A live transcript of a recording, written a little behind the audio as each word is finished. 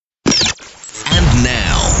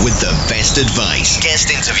with the best advice, guest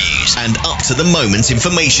interviews, and up-to-the-moment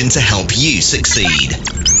information to help you succeed.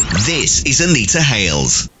 This is Anita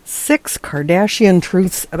Hales. 6 Kardashian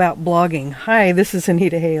truths about blogging. Hi, this is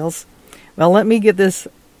Anita Hales. Well, let me get this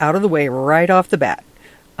out of the way right off the bat.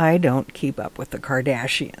 I don't keep up with the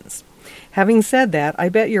Kardashians. Having said that, I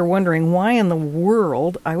bet you're wondering why in the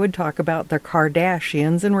world I would talk about the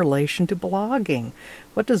Kardashians in relation to blogging.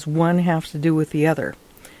 What does one have to do with the other?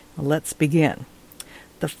 Well, let's begin.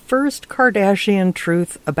 The first Kardashian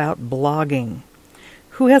truth about blogging.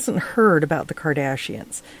 Who hasn't heard about the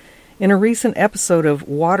Kardashians? In a recent episode of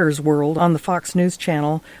Waters World on the Fox News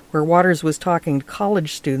channel, where Waters was talking to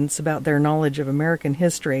college students about their knowledge of American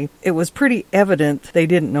history, it was pretty evident they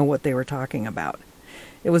didn't know what they were talking about.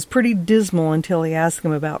 It was pretty dismal until he asked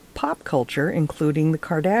them about pop culture, including the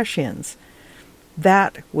Kardashians.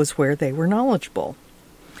 That was where they were knowledgeable.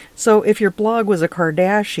 So if your blog was a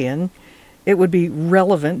Kardashian, it would be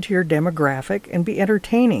relevant to your demographic and be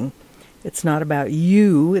entertaining. It's not about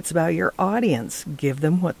you, it's about your audience. Give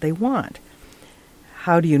them what they want.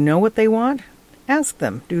 How do you know what they want? Ask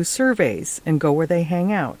them, do surveys, and go where they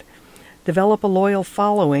hang out. Develop a loyal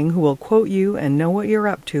following who will quote you and know what you're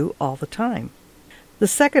up to all the time. The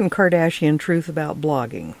second Kardashian truth about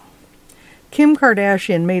blogging. Kim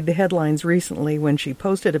Kardashian made the headlines recently when she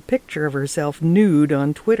posted a picture of herself nude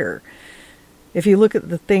on Twitter. If you look at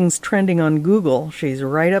the things trending on Google, she's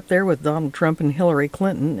right up there with Donald Trump and Hillary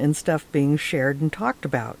Clinton in stuff being shared and talked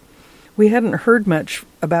about. We hadn't heard much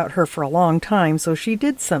about her for a long time, so she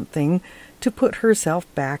did something to put herself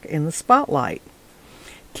back in the spotlight.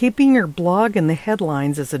 Keeping your blog in the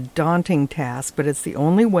headlines is a daunting task, but it's the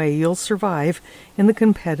only way you'll survive in the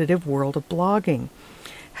competitive world of blogging.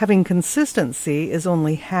 Having consistency is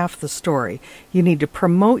only half the story. You need to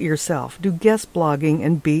promote yourself, do guest blogging,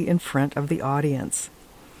 and be in front of the audience.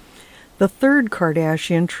 The third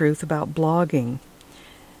Kardashian truth about blogging.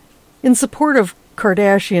 In support of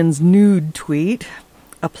Kardashian's nude tweet,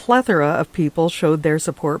 a plethora of people showed their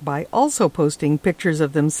support by also posting pictures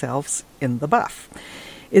of themselves in the buff.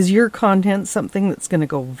 Is your content something that's going to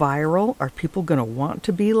go viral? Are people going to want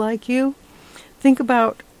to be like you? Think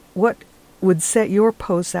about what would set your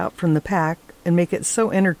posts out from the pack and make it so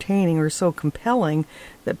entertaining or so compelling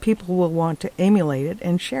that people will want to emulate it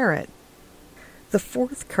and share it. The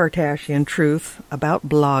fourth Kardashian truth about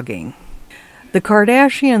blogging. The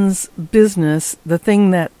Kardashians' business, the thing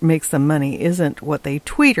that makes them money, isn't what they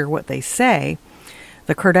tweet or what they say.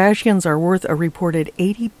 The Kardashians are worth a reported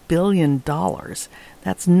 $80 billion.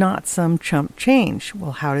 That's not some chump change.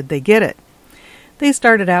 Well, how did they get it? They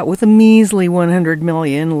started out with a measly $100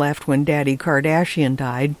 million left when Daddy Kardashian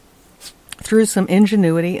died. Through some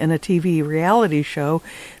ingenuity and a TV reality show,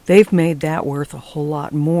 they've made that worth a whole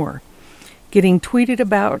lot more. Getting tweeted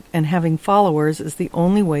about and having followers is the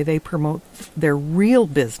only way they promote their real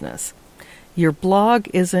business. Your blog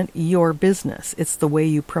isn't your business. It's the way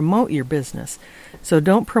you promote your business. So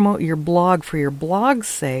don't promote your blog for your blog's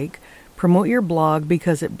sake. Promote your blog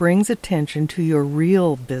because it brings attention to your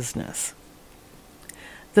real business.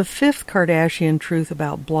 The fifth Kardashian truth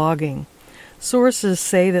about blogging. Sources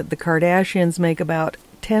say that the Kardashians make about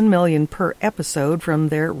 $10 million per episode from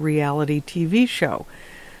their reality TV show.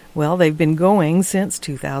 Well, they've been going since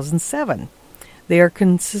 2007. They are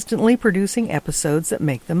consistently producing episodes that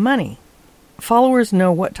make them money. Followers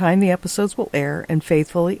know what time the episodes will air and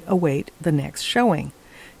faithfully await the next showing.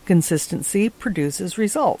 Consistency produces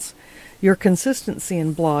results. Your consistency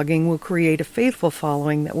in blogging will create a faithful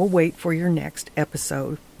following that will wait for your next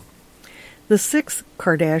episode. The sixth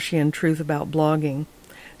Kardashian truth about blogging.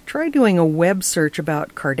 Try doing a web search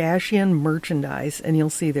about Kardashian merchandise and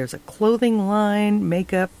you'll see there's a clothing line,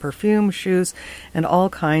 makeup, perfume, shoes, and all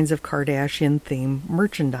kinds of Kardashian-themed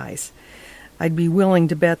merchandise. I'd be willing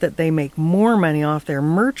to bet that they make more money off their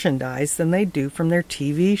merchandise than they do from their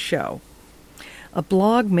TV show. A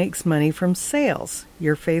blog makes money from sales.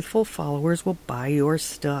 Your faithful followers will buy your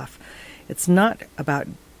stuff. It's not about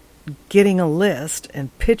getting a list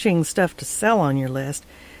and pitching stuff to sell on your list.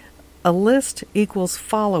 A list equals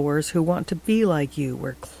followers who want to be like you,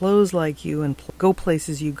 wear clothes like you, and go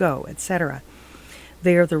places you go, etc.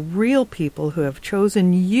 They are the real people who have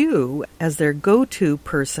chosen you as their go-to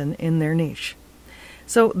person in their niche.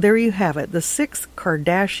 So there you have it, the 6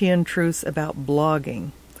 Kardashian truths about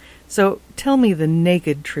blogging. So tell me the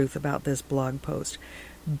naked truth about this blog post.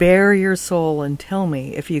 Bare your soul and tell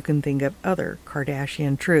me if you can think of other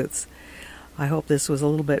Kardashian truths. I hope this was a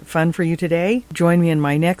little bit fun for you today. Join me in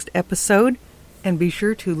my next episode, and be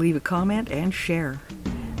sure to leave a comment and share.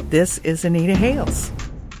 This is Anita Hales.